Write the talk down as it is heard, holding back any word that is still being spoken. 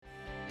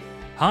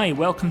Hi,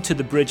 welcome to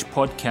the Bridge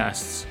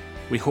Podcasts.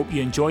 We hope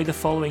you enjoy the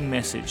following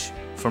message.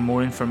 For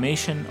more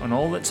information on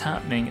all that's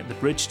happening at the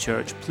Bridge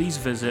Church, please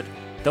visit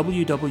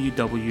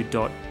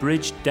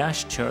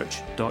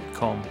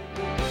www.bridge-church.com.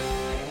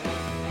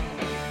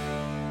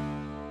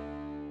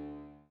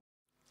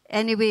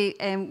 Anyway,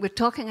 we're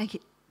talking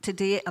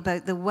today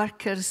about the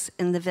workers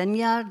in the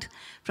vineyard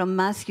from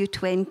Matthew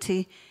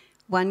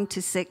 20:1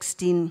 to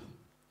 16.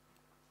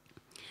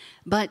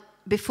 But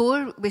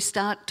before we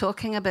start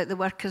talking about the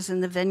workers in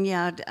the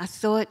vineyard, I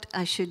thought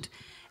I should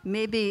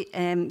maybe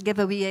give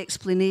a wee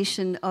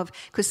explanation of,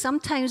 because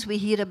sometimes we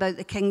hear about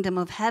the kingdom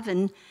of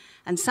heaven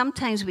and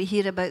sometimes we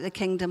hear about the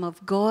kingdom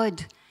of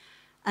God,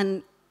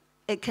 and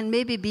it can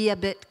maybe be a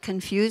bit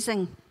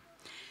confusing.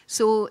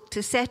 So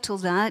to settle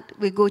that,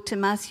 we go to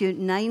Matthew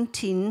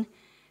 19,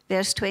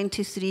 verse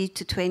 23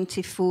 to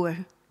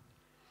 24.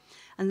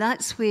 And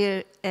that's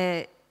where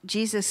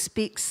Jesus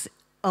speaks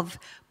of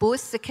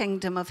both the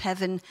kingdom of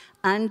heaven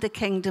and the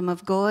kingdom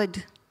of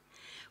God.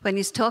 When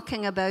he's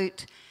talking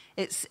about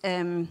it's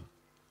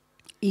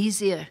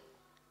easier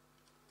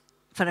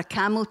for a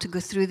camel to go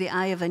through the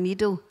eye of a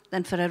needle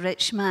than for a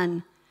rich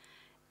man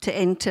to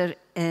enter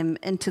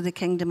into the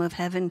kingdom of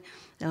heaven.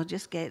 I'll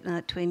just get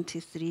that,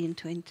 23 and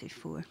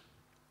 24.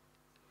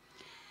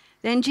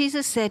 Then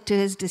Jesus said to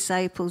his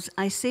disciples,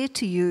 I say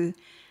to you,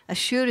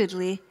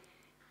 assuredly,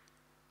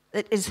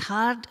 it is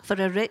hard for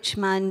a rich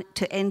man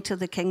to enter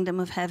the kingdom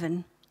of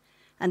heaven.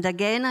 And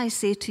again I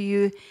say to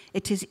you,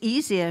 it is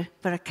easier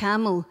for a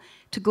camel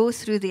to go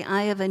through the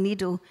eye of a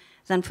needle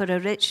than for a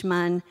rich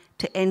man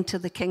to enter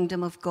the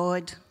kingdom of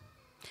God.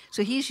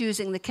 So he's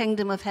using the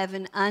kingdom of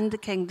heaven and the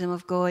kingdom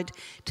of God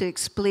to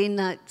explain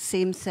that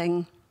same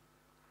thing.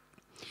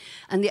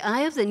 And the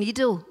eye of the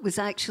needle was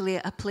actually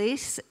a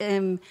place,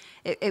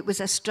 it was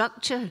a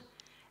structure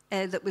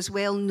that was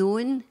well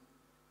known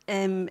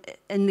in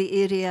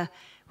the area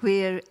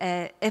where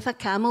if a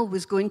camel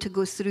was going to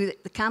go through,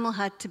 the camel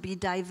had to be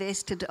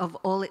divested of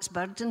all its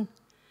burden.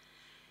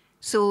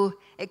 So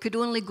it could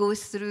only go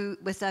through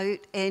without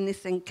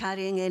anything,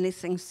 carrying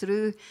anything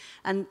through.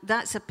 And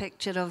that's a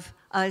picture of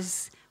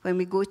us when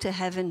we go to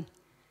heaven,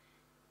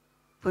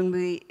 when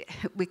we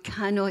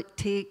cannot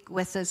take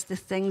with us the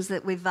things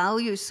that we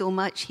value so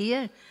much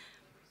here.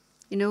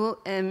 You know,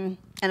 and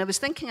I was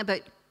thinking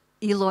about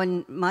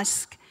Elon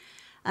Musk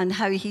and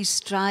how he's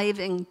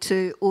striving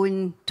to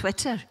own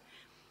Twitter.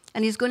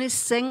 And he's going to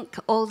sink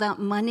all that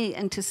money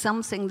into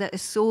something that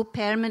is so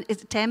permanent,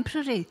 it's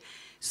temporary,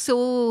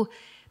 so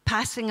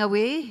passing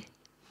away.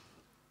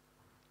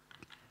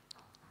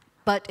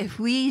 But if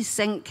we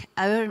sink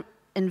our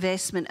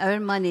investment,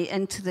 our money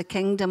into the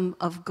kingdom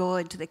of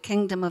God, the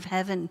kingdom of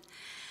heaven,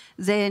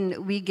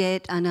 then we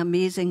get an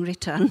amazing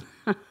return.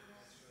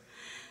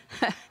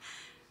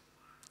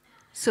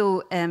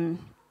 So,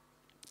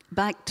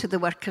 back to the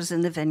workers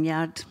in the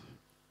vineyard.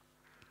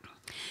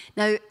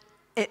 Now,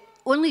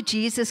 only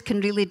Jesus can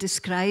really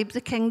describe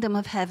the kingdom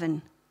of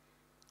heaven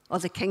or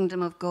the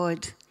kingdom of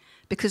God,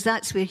 because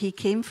that's where he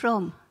came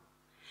from.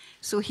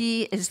 So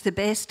he is the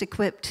best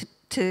equipped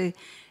to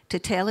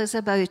tell us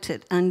about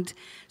it. And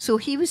so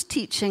he was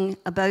teaching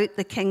about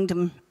the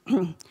kingdom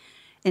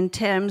in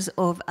terms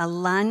of a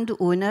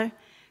landowner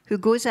who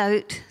goes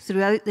out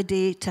throughout the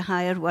day to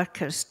hire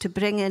workers to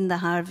bring in the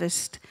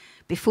harvest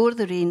before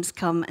the rains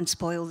come and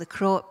spoil the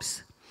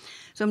crops.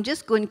 So I'm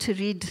just going to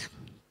read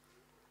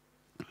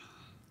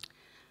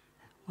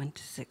 1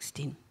 to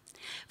 16.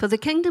 For the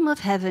kingdom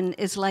of heaven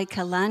is like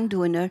a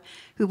landowner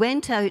who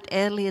went out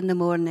early in the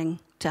morning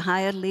to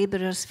hire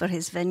laborers for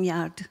his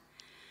vineyard.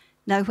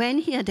 Now when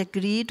he had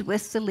agreed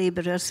with the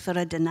laborers for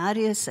a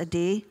denarius a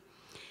day,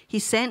 he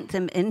sent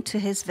them into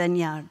his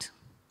vineyard.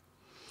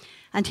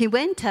 And he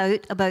went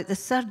out about the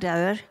third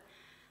hour,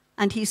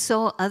 and he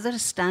saw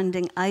others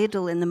standing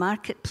idle in the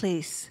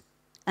marketplace.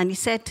 And he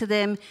said to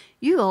them,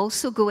 you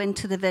also go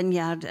into the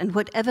vineyard, and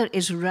whatever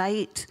is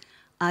right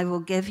I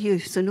will give you.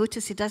 So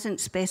notice he doesn't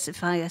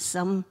specify a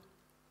sum.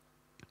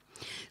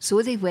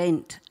 So they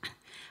went.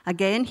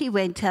 Again he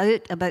went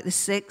out about the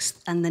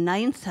 6th and the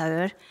 9th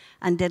hour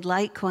and did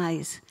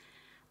likewise.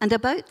 And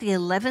about the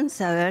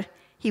 11th hour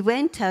he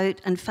went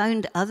out and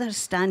found others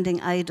standing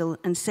idle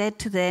and said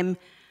to them,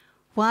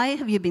 why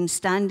have you been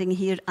standing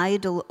here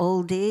idle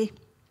all day?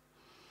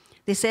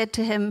 They said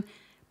to him,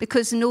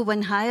 because no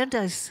one hired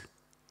us.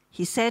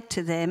 He said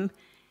to them,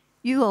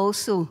 you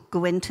also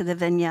go into the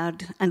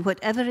vineyard, and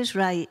whatever is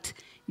right,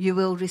 you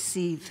will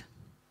receive.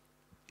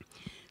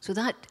 So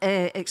that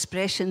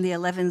expression, the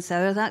 11th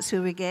hour, that's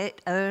where we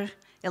get our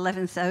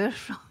 11th hour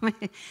from,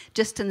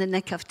 just in the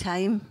nick of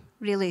time,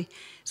 really.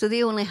 So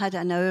they only had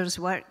an hour's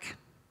work.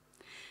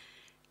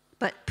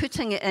 But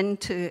putting it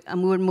into a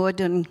more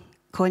modern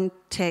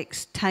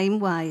context,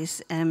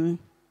 time-wise, the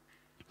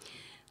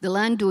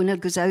landowner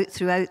goes out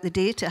throughout the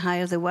day to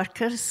hire the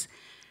workers.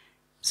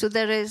 So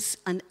there is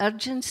an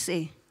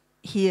urgency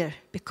here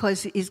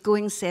because he's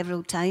going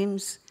several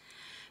times,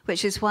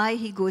 which is why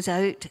he goes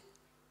out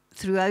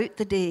throughout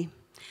the day.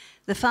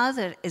 The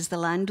Father is the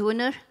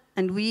landowner,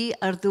 and we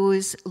are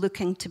those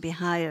looking to be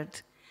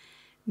hired.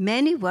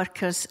 Many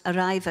workers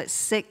arrive at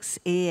 6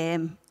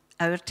 a.m.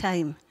 our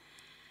time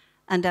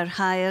and are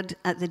hired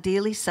at the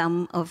daily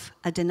sum of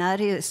a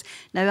denarius.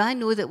 Now, I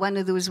know that one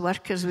of those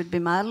workers would be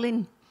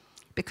Marlene,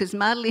 because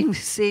Marlene was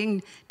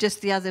saying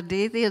just the other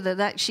day there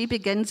that she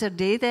begins her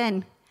day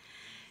then.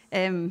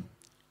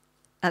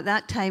 At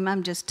that time,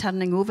 I'm just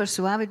turning over,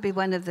 so I would be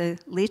one of the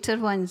later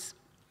ones.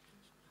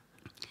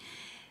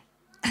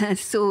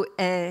 So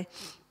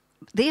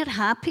they're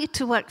happy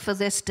to work for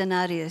this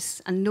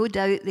denarius, and no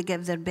doubt they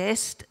give their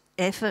best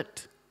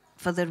effort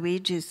for their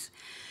wages.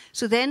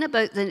 So then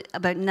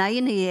about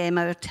 9 a.m.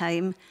 our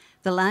time,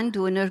 the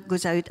landowner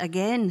goes out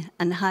again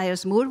and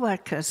hires more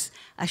workers,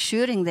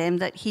 assuring them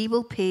that he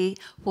will pay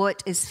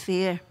what is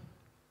fair.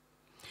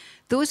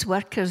 Those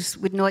workers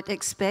would not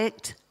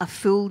expect a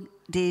full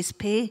day's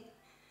pay.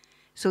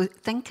 So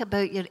think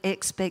about your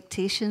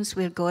expectations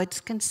where God's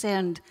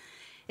concerned.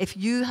 If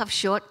you have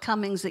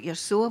shortcomings that you're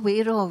so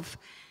aware of,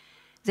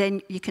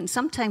 then you can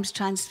sometimes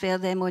transfer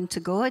them onto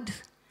God.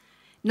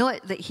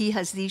 Not that he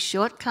has these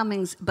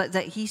shortcomings, but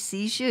that he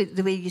sees you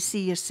the way you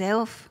see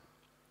yourself.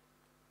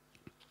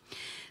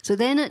 So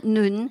then at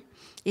noon,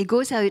 he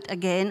goes out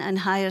again and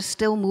hires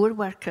still more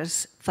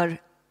workers for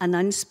an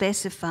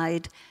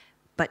unspecified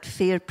but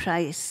fair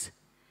price.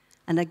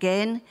 And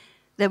again,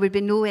 there would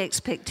be no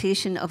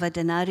expectation of a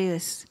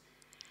denarius.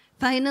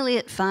 Finally,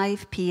 at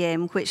 5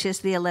 p.m., which is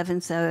the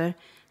 11th hour,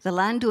 the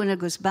landowner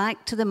goes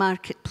back to the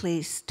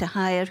marketplace to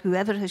hire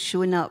whoever has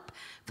shown up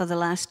for the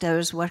last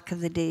hour's work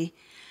of the day,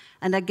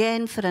 and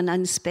again for an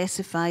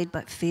unspecified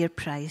but fair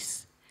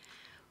price.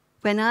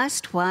 When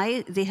asked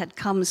why they had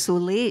come so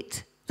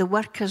late, the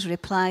workers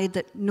replied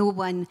that no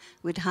one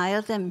would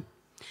hire them.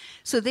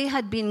 So they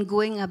had been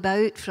going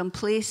about from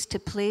place to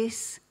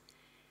place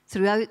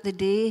throughout the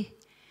day,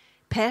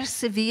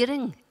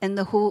 persevering in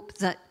the hope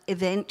that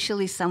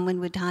eventually someone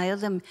would hire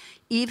them,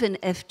 even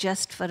if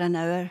just for an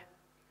hour.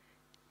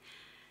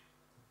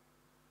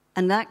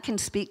 And that can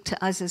speak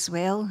to us as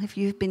well. If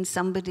you've been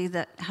somebody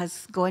that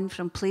has gone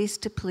from place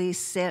to place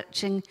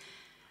searching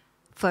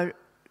for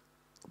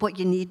what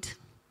you need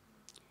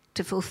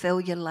to fulfill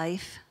your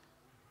life.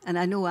 And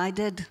I know I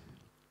did.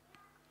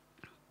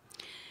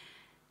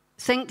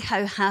 Think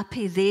how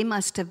happy they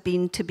must have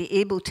been to be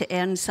able to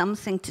earn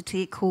something to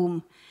take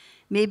home.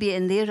 Maybe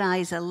in their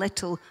eyes, a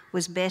little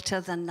was better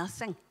than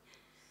nothing.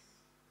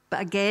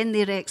 But again,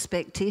 their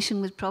expectation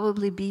would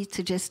probably be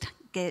to just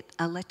get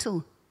a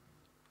little.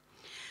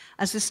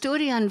 As the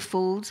story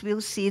unfolds,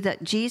 we'll see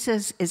that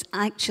Jesus is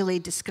actually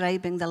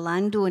describing the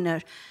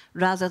landowner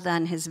rather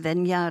than his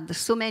vineyard. There's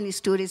so many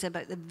stories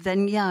about the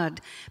vineyard,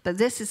 but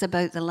this is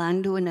about the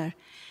landowner.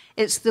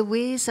 It's the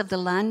ways of the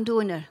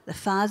landowner, the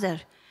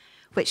father,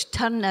 which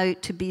turn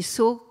out to be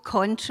so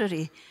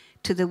contrary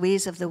to the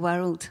ways of the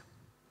world.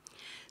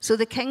 So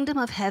the kingdom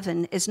of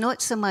heaven is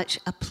not so much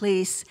a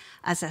place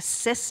as a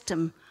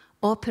system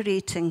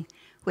operating,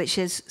 which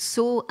is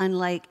so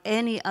unlike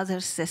any other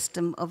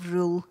system of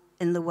rule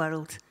in the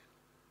world.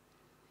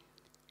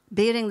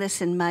 Bearing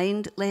this in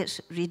mind,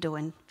 let's read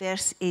on.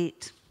 Verse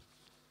 8.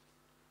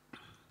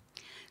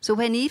 So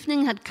when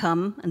evening had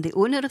come, and the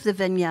owner of the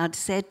vineyard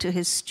said to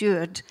his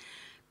steward,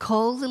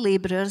 "Call the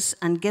laborers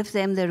and give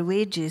them their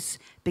wages,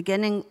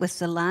 beginning with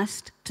the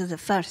last to the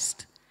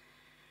first."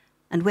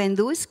 And when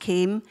those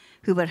came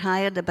who were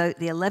hired about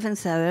the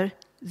 11th hour,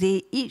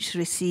 they each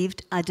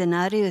received a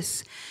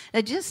denarius.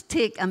 Now just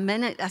take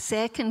a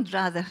second,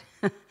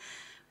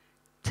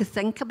 to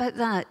think about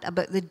that,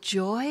 about the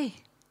joy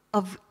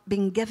of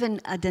being given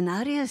a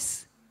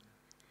denarius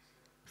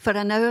for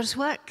an hour's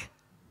work.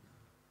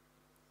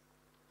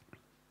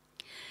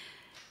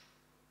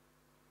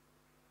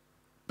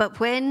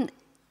 But I've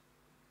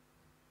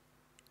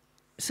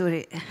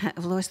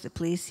lost the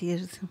place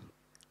here.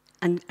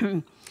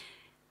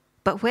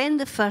 But when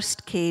the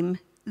first came,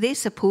 they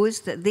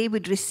supposed that they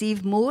would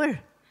receive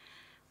more,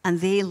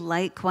 and they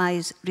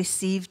likewise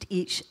received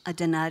each a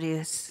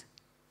denarius.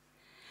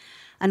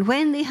 And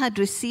when they had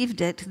received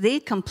it, they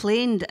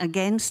complained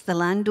against the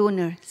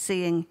landowner,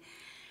 saying,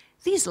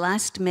 "These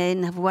last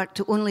men have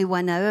worked only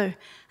 1 hour,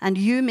 and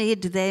you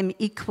made them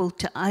equal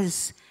to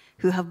us,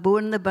 who have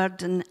borne the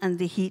burden and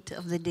the heat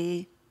of the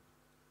day."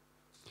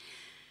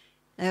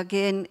 Now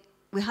again,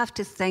 we have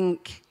to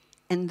think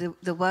in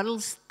the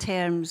world's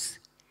terms.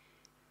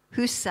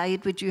 Whose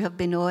side would you have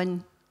been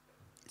on?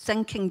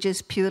 Thinking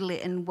just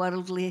purely in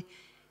worldly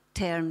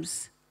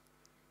terms.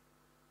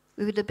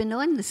 We would have been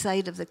on the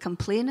side of the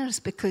complainers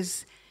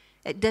because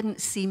it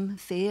didn't seem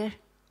fair.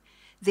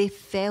 They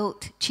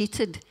felt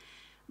cheated.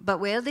 But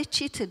were they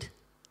cheated?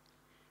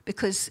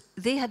 Because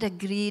they had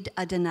agreed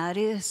a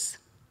denarius.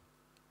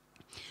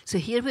 So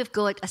here we've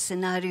got a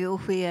scenario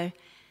where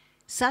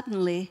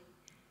suddenly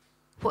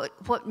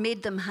what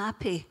made them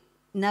happy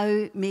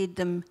now made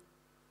them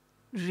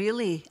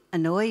really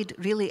annoyed,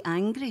 really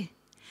angry.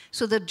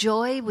 So their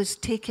joy was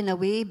taken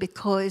away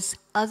because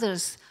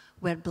others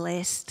were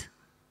blessed.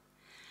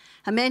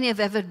 How many have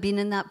ever been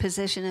in that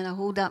position, and I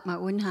hold up my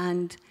own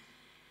hand,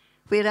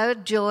 where our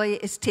joy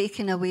is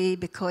taken away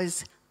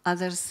because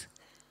others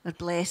are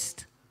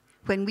blessed,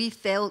 when we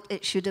felt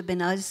it should have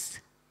been us.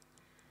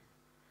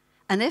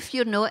 And if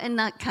you're not in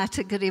that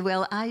category,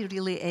 well, I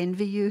really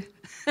envy you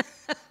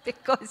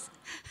because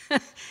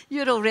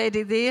you're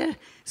already there,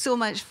 so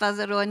much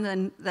further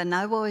on than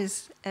I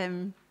was.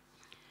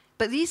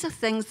 But these are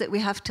things that we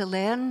have to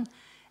learn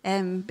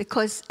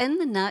because in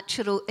the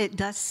natural, it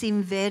does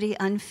seem very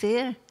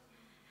unfair.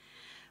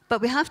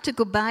 But we have to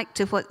go back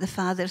to what the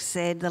father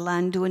said, the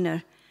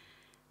landowner.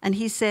 And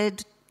he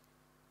said,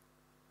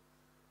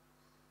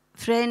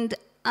 "Friend,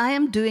 I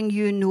am doing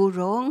you no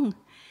wrong.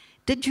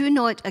 Did you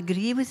not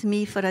agree with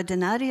me for a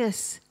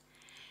denarius?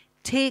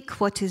 Take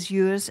what is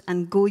yours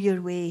and go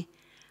your way.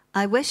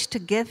 I wish to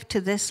give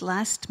to this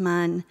last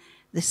man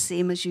the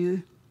same as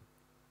you.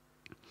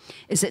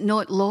 Is it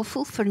not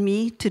lawful for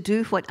me to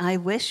do what I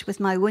wish with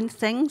my own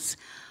things?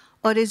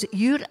 Or is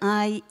your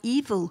eye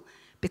evil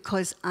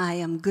because I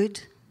am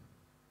good?"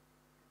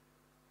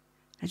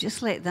 Now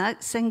just let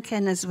that sink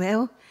in as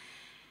well.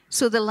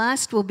 So the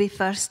last will be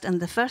first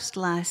and the first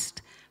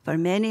last, for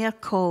many are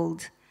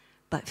called,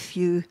 but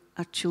few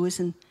are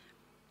chosen.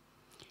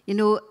 You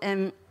know,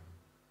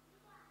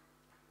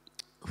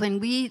 when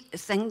we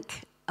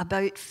think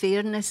about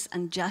fairness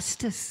and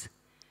justice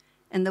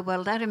in the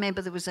world, I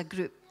remember there was a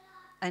group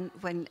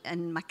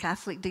in my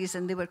Catholic days,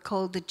 and they were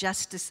called the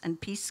Justice and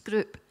Peace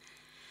Group.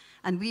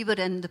 And we were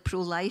in the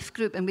pro-life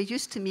group, and we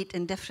used to meet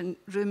in different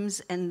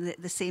rooms in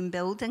the same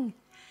building.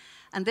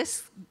 And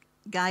this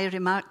guy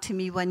remarked to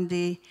me one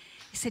day,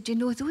 he said, "You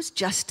know, those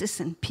justice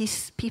and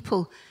peace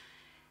people,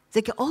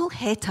 they get all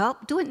het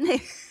up, don't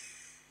they?"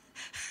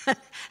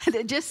 And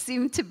it just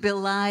seemed to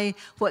belie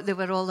what they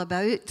were all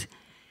about,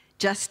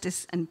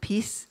 justice and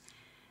peace.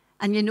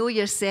 And you know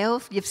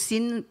yourself, you've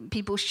seen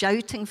people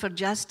shouting for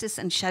justice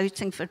and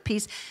shouting for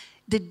peace.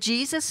 Did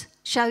Jesus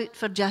shout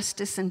for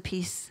justice and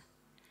peace?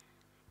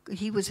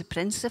 He was a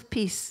Prince of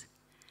Peace.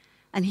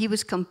 And he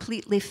was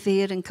completely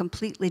fair and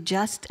completely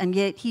just, and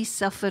yet he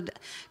suffered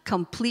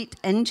complete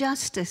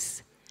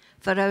injustice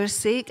for our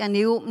sake, and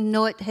he opened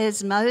not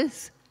his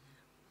mouth.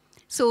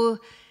 So,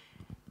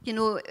 you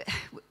know,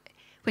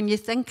 when you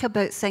think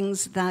about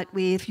things that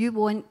way, if you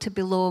want to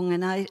belong,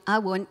 and I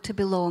want to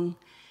belong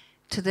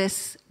to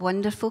this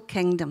wonderful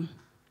kingdom,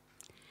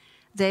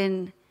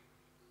 then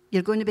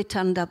you're going to be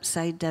turned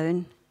upside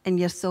down in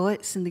your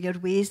thoughts and your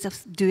ways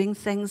of doing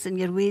things and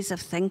your ways of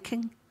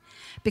thinking.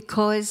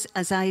 Because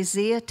as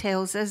Isaiah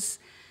tells us,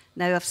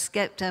 now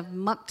I've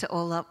mucked it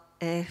all up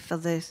for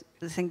the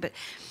thing, but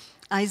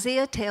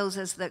Isaiah tells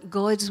us that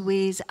God's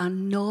ways are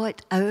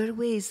not our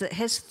ways, that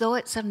his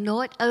thoughts are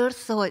not our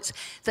thoughts,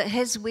 that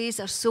his ways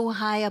are so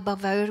high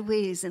above our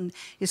ways and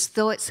his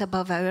thoughts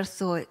above our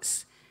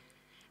thoughts.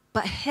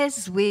 But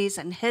his ways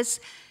and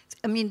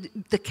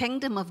the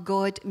kingdom of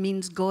God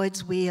means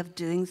God's way of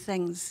doing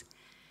things.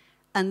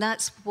 And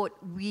that's what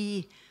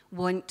we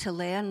want to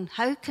learn.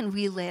 How can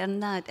we learn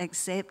that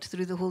except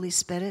through the Holy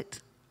Spirit?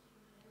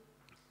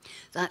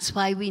 That's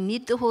why we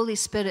need the Holy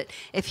Spirit.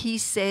 If he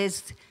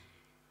says,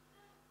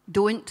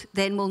 don't,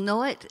 then we'll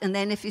know it. And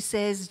then if he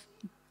says,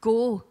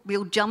 go,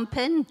 we'll jump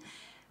in.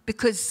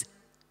 Because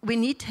we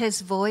need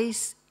his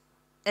voice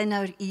in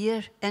our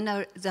ear, in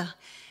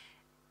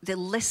the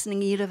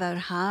listening ear of our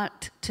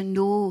heart, to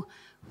know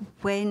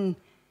when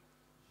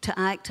to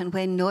act and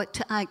when not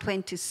to act,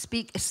 when to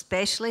speak,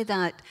 especially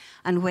that,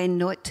 and when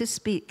not to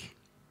speak.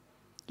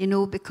 You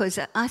know, because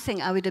I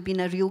think I would have been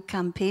a real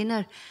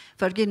campaigner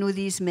for, you know,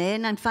 these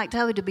men. In fact,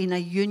 I would have been a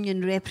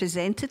union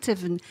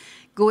representative and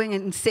going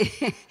and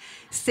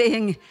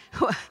saying,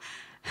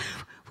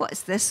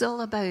 what's this all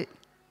about?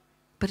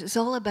 But it's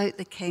all about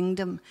the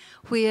kingdom,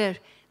 where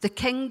the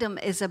kingdom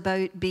is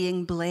about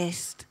being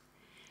blessed.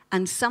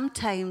 And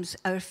sometimes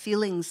our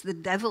feelings, the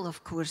devil,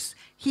 of course,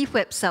 he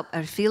whips up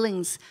our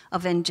feelings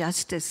of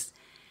injustice.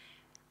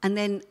 And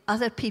then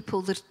other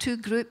people, there's two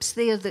groups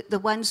there, the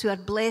ones who are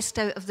blessed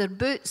out of their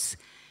boots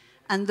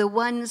and the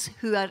ones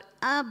who are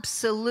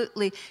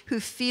who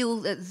feel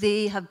that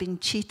they have been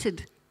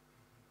cheated.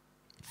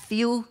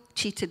 Feel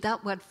cheated,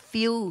 that word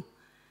feel,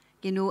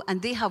 you know,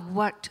 and they have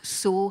worked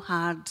so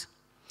hard.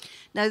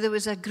 Now, there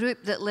was a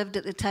group that lived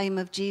at the time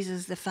of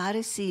Jesus, the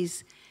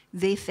Pharisees.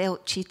 They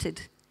felt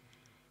cheated.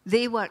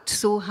 They worked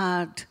so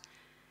hard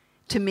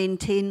to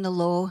maintain the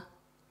law,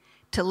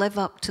 to live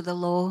up to the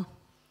law,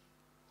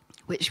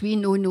 which we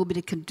know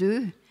nobody could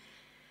do.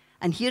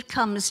 And here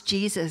comes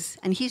Jesus,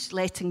 and he's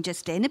letting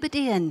just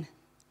anybody in,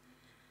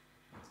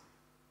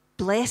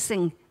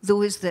 blessing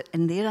those that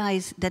in their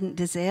eyes didn't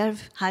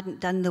deserve,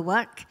 hadn't done the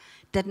work,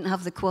 didn't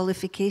have the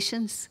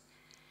qualifications.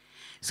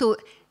 So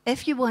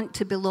if you want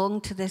to belong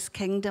to this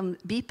kingdom,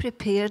 be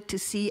prepared to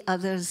see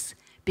others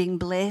being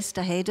blessed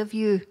ahead of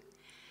you.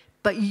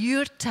 But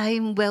your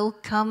time will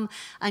come,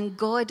 and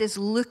God is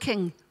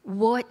looking,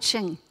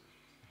 watching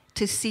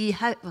to see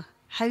how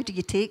do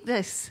you take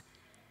this?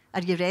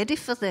 Are you ready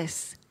for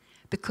this?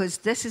 Because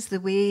this is the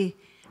way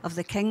of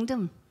the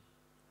kingdom.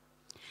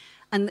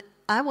 And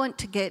I want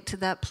to get to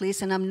that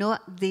place, and I'm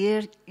not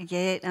there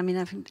yet. I mean,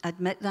 I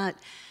admit that.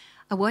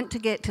 I want to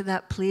get to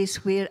that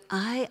place where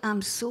I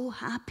am so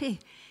happy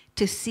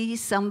to see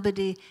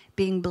somebody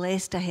being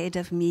blessed ahead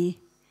of me.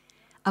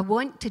 I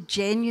want to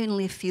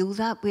genuinely feel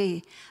that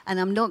way. And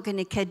I'm not going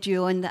to kid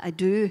you on that I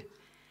do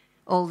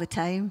all the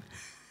time.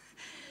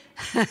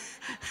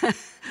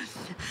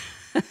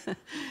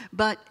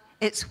 But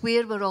it's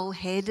where we're all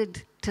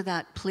headed, to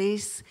that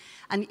place.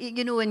 And,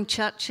 you know, in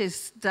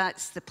churches,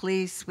 that's the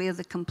place where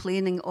the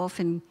complaining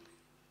often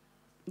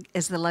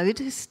is the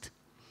loudest.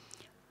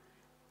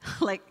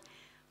 Like,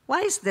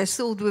 why is this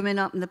old woman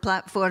up on the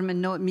platform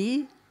and not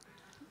me?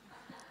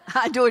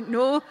 I don't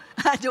know.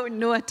 I don't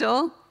know at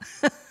all.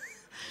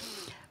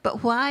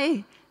 But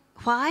why?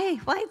 Why?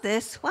 Why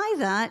this? Why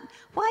that?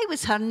 Why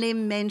was her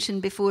name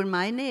mentioned before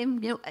my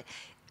name? You know,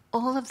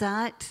 all of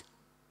that.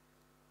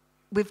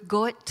 We've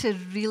got to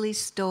really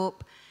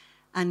stop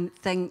and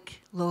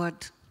think, Lord,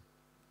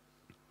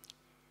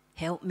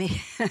 help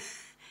me.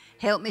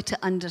 Help me to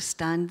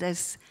understand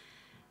this.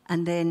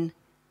 And then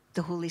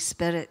the Holy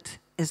Spirit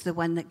is the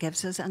one that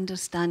gives us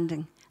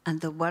understanding.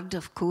 And the Word,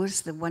 of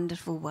course, the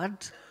wonderful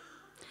Word.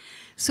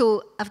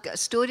 So I've got a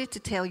story to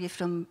tell you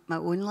from my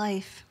own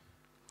life.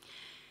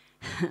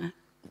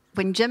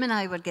 When Jim and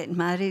I were getting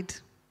married,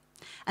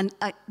 and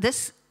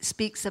this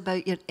speaks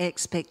about your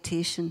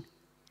expectation.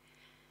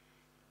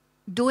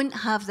 Don't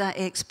have that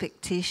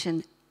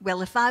expectation,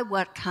 well, if I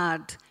work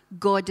hard,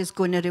 God is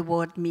going to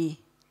reward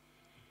me.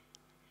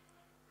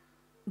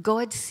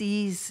 God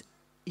sees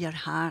your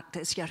heart.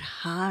 It's your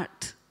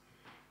heart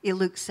He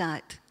looks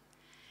at,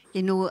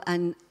 you know,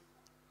 and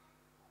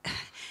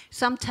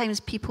sometimes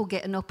people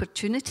get an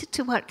opportunity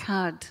to work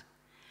hard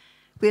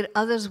where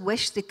others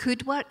wish they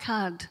could work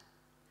hard.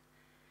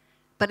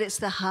 But it's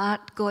the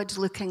heart God's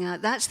looking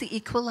at. That's the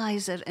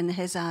equalizer in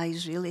His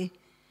eyes, really.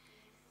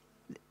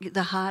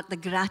 The heart, the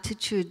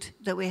gratitude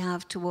that we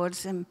have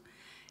towards Him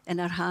in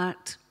our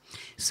heart.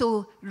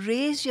 So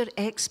raise your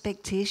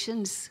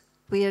expectations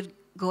where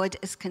God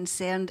is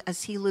concerned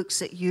as He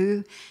looks at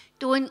you.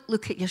 Don't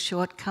look at your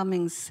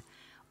shortcomings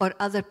or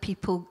other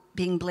people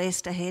being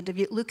blessed ahead of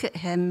you. Look at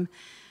Him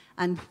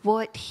and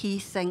what He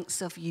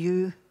thinks of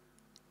you.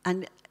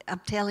 And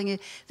I'm telling you,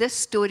 this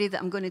story that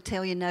I'm going to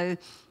tell you now,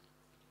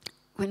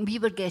 when we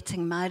were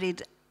getting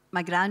married,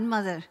 my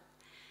grandmother,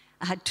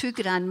 I had two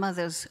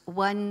grandmothers.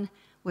 One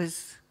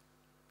was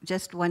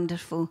just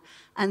wonderful,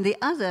 and the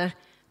other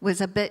was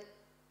a bit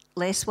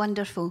less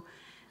wonderful.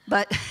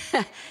 But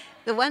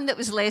the one that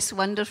was less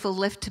wonderful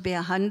lived to be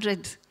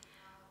 100,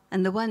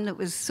 and the one that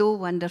was so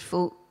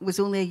wonderful was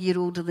only a year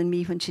older than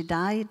me when she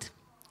died,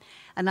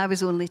 and I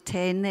was only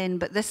 10 then.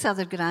 But this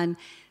other gran,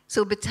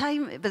 so by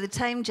the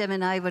time Jim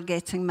and I were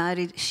getting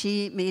married,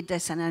 she made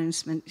this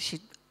announcement. She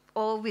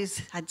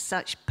always had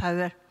such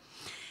power,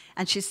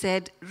 and she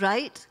said,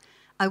 right,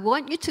 I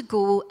want you to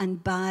go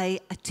and buy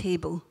a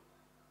table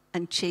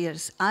and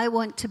chairs. I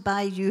want to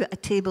buy you a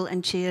table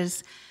and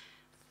chairs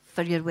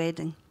for your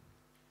wedding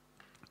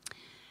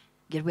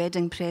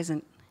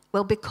present.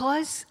 Well,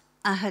 because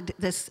I had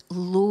this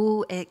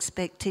low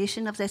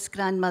expectation of this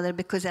grandmother,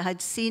 because I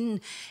had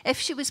seen if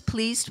she was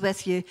pleased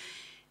with you,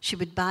 she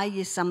would buy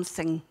you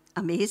something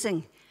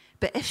amazing.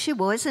 But if she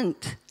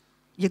wasn't,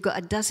 you got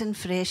a dozen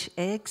fresh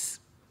eggs.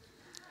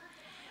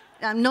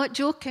 I'm not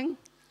joking.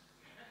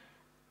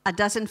 A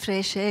dozen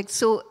fresh eggs.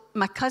 So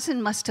my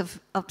cousin must have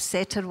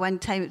upset her one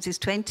time. It was his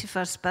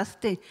 21st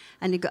birthday,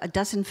 and he got a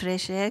dozen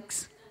fresh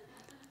eggs.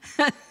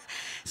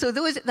 So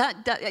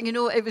that you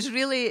know, it was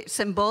really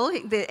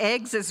symbolic. The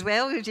eggs as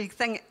well. You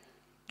think,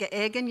 get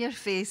egg in your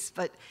face,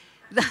 but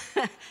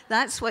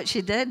that's what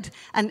she did,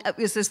 and it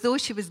was as though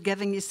she was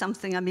giving you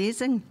something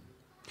amazing.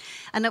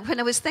 And when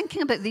I was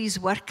thinking about these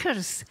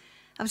workers,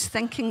 I was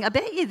thinking, I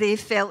bet you they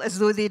felt as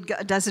though they'd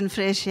got a dozen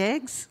fresh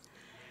eggs,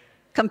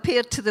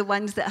 compared to the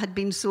ones that had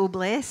been so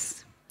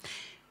blessed.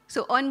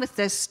 So on with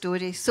this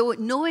story. So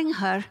knowing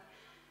her,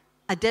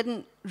 I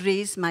didn't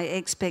raise my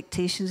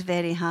expectations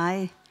very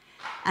high.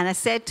 And I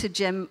said to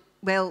Jim,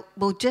 well,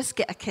 we'll just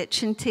get a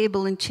kitchen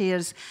table and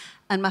chairs.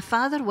 And my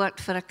father worked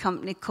for a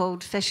company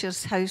called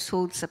Fisher's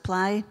Household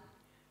Supply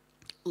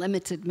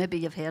Limited. Maybe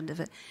you've heard of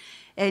it.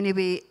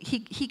 Anyway,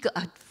 he got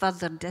a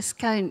further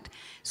discount.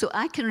 So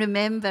I can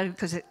remember,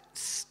 because it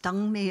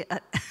stung me,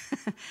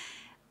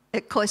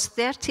 it cost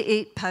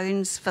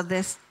 £38 for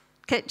this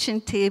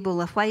kitchen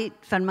table, a white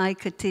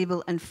Formica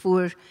table, and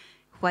 4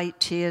 white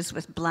chairs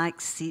with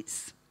black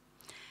seats.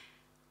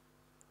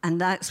 And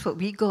that's what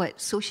we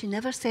got. So she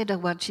never said a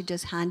word. She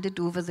just handed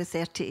over the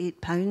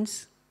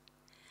 £38.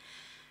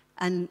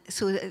 And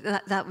so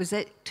that was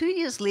it. 2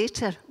 years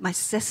later, my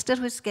sister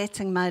was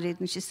getting married,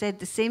 and she said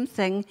the same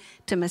thing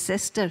to my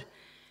sister.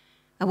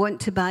 I want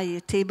to buy you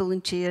a table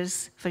and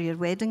chairs for your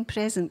wedding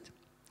present.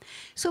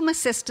 So my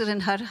sister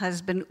and her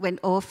husband went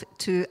off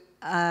to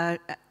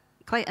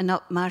quite an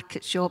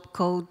upmarket shop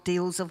called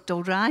Dales of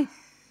Dalry.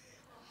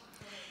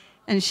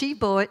 And she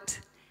bought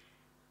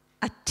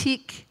a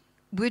teak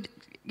wood,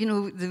 you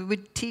know, the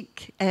wood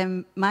teak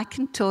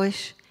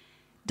Macintosh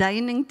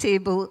dining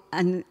table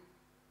and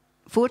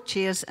 4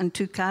 chairs and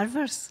 2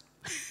 carvers.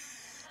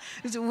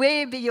 It was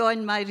way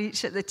beyond my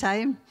reach at the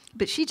time,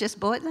 but she just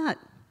bought that.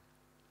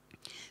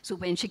 So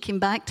when she came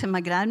back to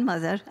my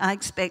grandmother, I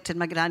expected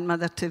my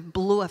grandmother to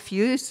blow a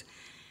fuse.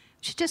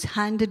 She just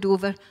handed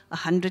over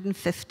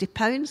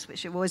 £150,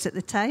 which it was at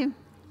the time.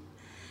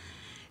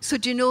 So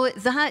do you know,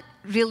 that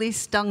really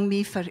stung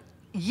me for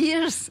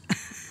years.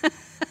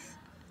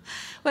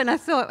 When I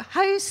thought,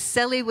 how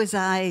silly was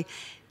I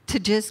to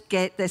just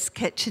get this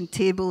kitchen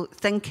table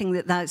thinking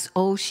that that's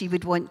all she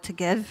would want to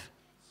give.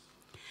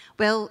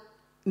 Well,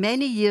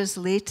 many years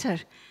later,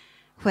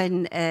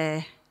 when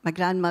my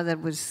grandmother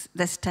was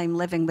this time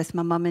living with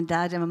my mum and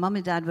dad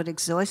were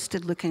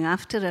exhausted looking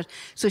after her.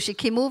 So she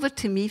came over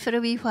to me for a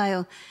wee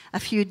while, a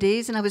few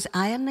days, and I was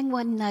ironing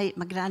one night.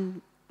 My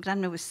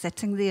grandma was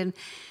sitting there, and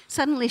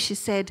suddenly she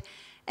said,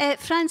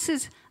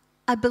 Frances,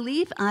 I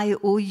believe I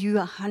owe you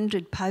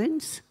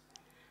 £100.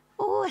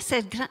 Oh, I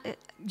said,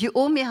 you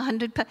owe me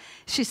 £100?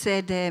 She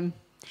said,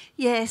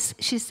 yes.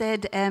 She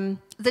said,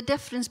 the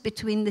difference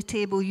between the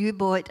table you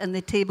bought and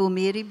the table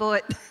Mary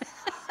bought.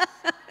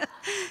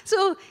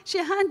 So she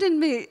handed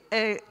me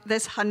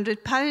this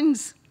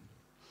 £100.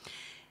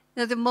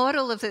 Now, the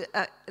moral of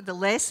the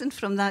lesson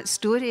from that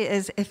story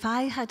is, if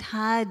I had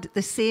had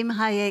the same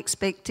high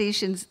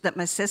expectations that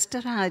my sister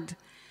had,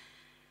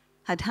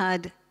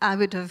 I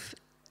would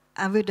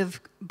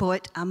have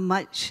bought a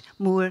much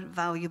more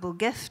valuable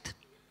gift.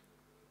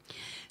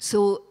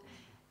 So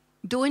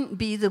don't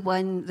be the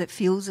one that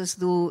feels as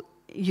though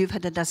you've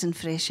had a dozen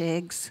fresh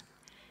eggs.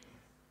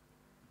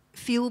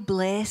 Feel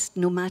blessed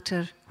no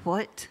matter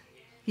what,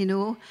 you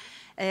know.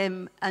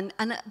 And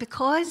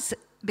because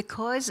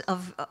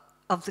of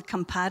the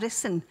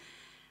comparison,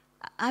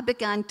 I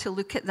began to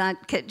look at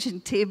that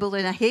kitchen table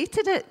and I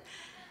hated it,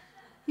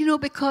 you know,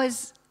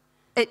 because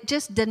it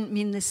just didn't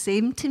mean the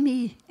same to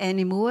me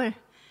anymore.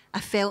 I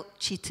felt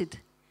cheated.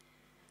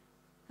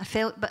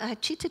 But I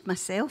cheated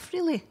myself,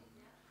 really.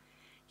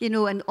 You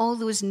know, and all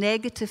those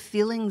negative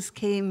feelings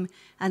came,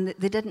 and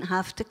they didn't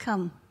have to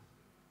come.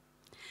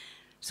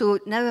 So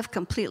now I've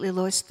completely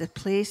lost the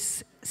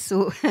place.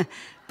 So,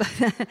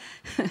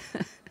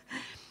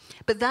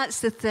 but that's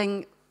the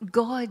thing.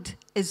 God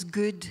is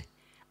good,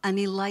 and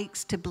he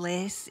likes to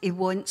bless. He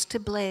wants to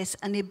bless,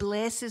 and he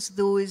blesses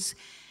those,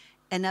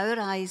 in our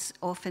eyes,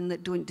 often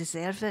that don't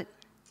deserve it.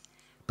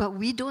 But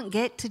we don't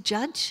get to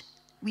judge.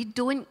 We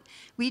don't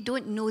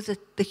know the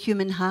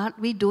human heart.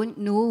 We don't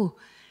know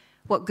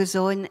what goes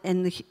on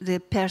in the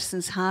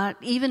person's heart.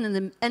 Even in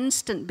the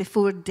instant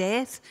before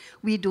death,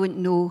 we don't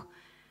know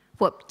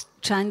what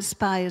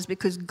transpires,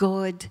 because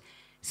God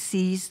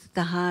sees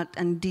the heart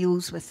and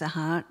deals with the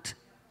heart.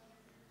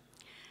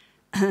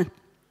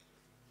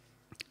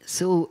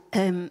 So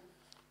I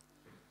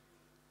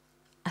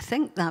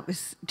think that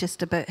was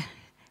just about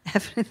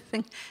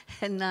everything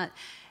in that.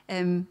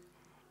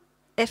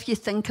 If you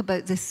think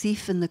about the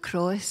thief on the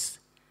cross,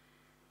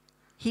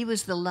 he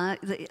was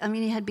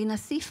he had been a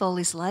thief all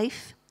his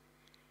life.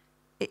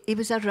 He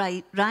was a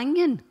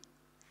Rangian.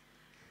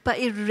 But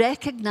he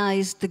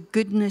recognized the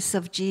goodness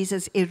of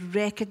Jesus. He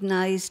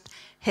recognized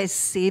his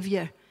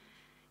Savior.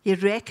 He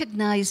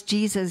recognized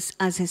Jesus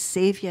as his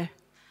Savior.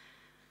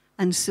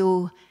 And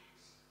so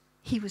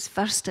he was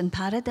first in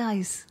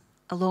paradise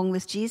along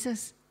with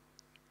Jesus.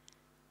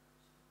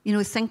 You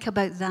know, think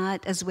about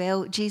that as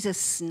well. Jesus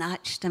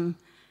snatched him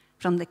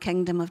from the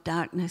kingdom of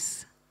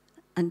darkness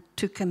and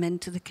took him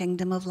into the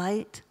kingdom of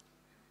light.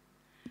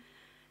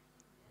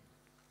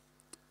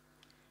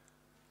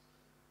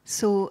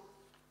 So,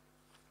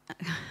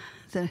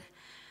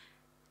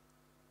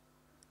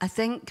 I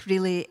think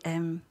really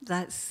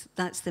that's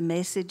the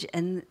message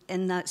in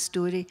that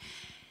story.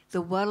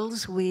 The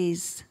world's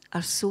ways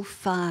are so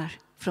far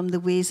from the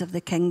ways of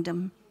the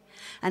kingdom.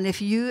 And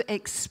if you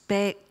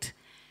expect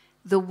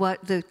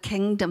the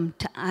kingdom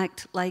to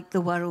act like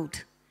the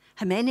world,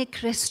 how many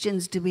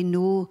Christians do we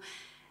know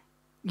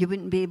you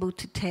wouldn't be able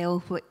to tell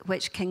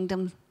which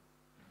kingdom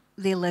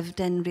they lived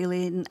in,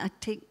 really? And I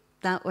take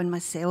that on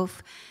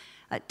myself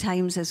at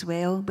times as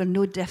well. We're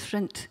no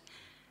different,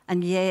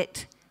 and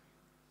yet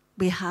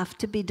we have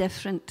to be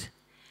different.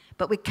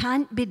 But we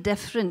can't be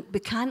different. We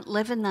can't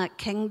live in that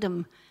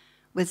kingdom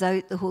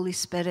without the Holy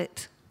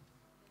Spirit,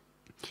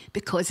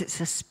 because it's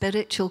a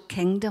spiritual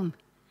kingdom.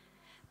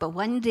 But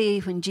one day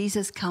when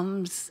Jesus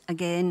comes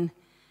again,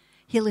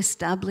 he'll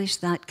establish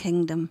that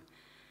kingdom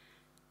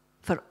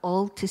for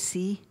all to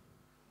see.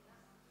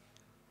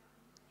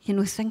 You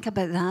know, think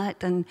about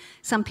that. And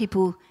some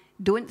people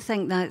don't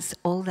think that's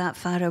all that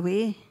far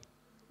away.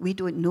 We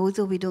don't know,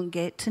 though. We don't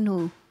get to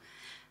know.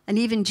 And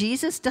even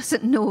Jesus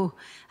doesn't know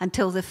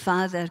until the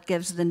Father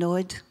gives the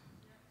nod.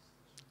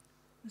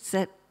 That's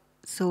it.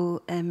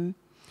 So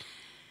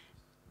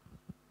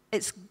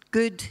it's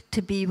good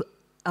to be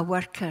a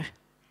worker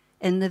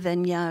in the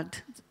vineyard.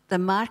 The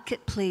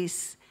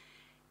marketplace,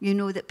 you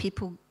know that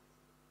people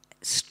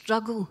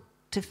struggle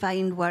to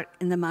find work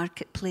in the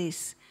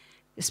marketplace,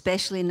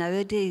 especially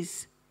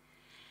nowadays.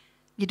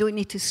 You don't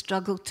need to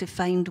struggle to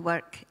find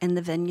work in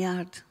the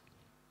vineyard.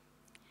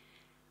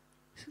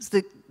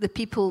 The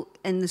people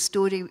in the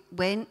story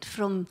went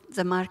from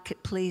the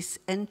marketplace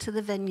into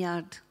the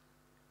vineyard,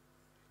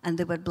 and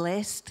they were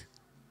blessed.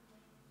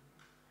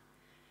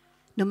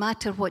 no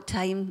matter what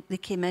time they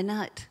came in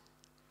at.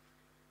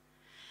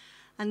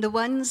 And the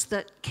ones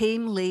that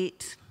came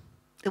late,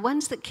 the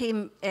ones that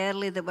came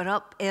early, that were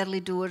up early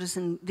doors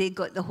and they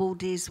got the whole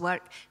day's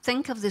work,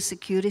 think of the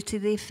security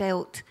they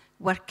felt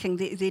working.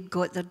 They'd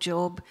got their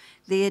job.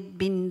 They had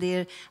been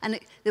there. And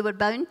they were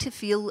bound to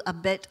feel a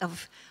bit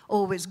of,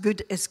 oh, it's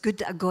good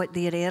that I got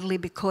there early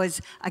because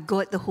I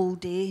got the whole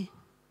day.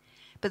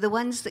 But the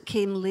ones that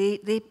came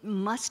late, they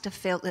must have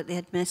felt that they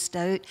had missed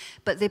out,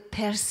 but they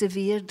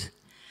persevered.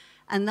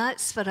 And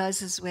that's for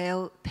us as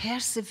well.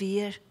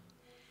 Persevere.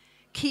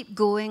 Keep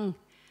going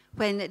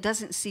when it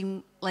doesn't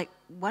seem like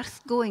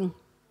worth going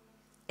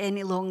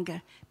any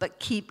longer, but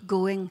keep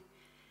going.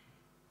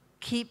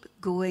 Keep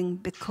going,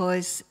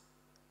 because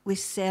we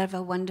serve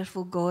a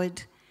wonderful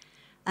God.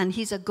 And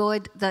he's a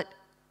God that,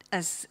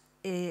 as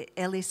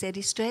Ellie said,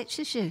 he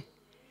stretches you.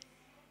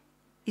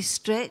 He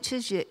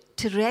stretches you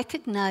to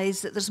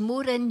recognize that there's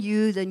more in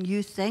you than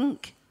you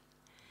think.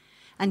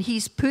 And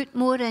he's put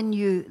more in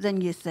you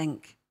than you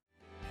think.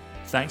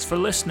 Thanks for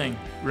listening.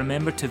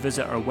 Remember to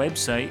visit our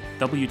website,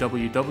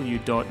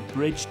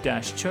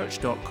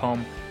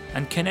 www.bridge-church.com,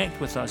 and connect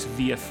with us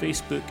via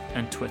Facebook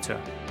and Twitter.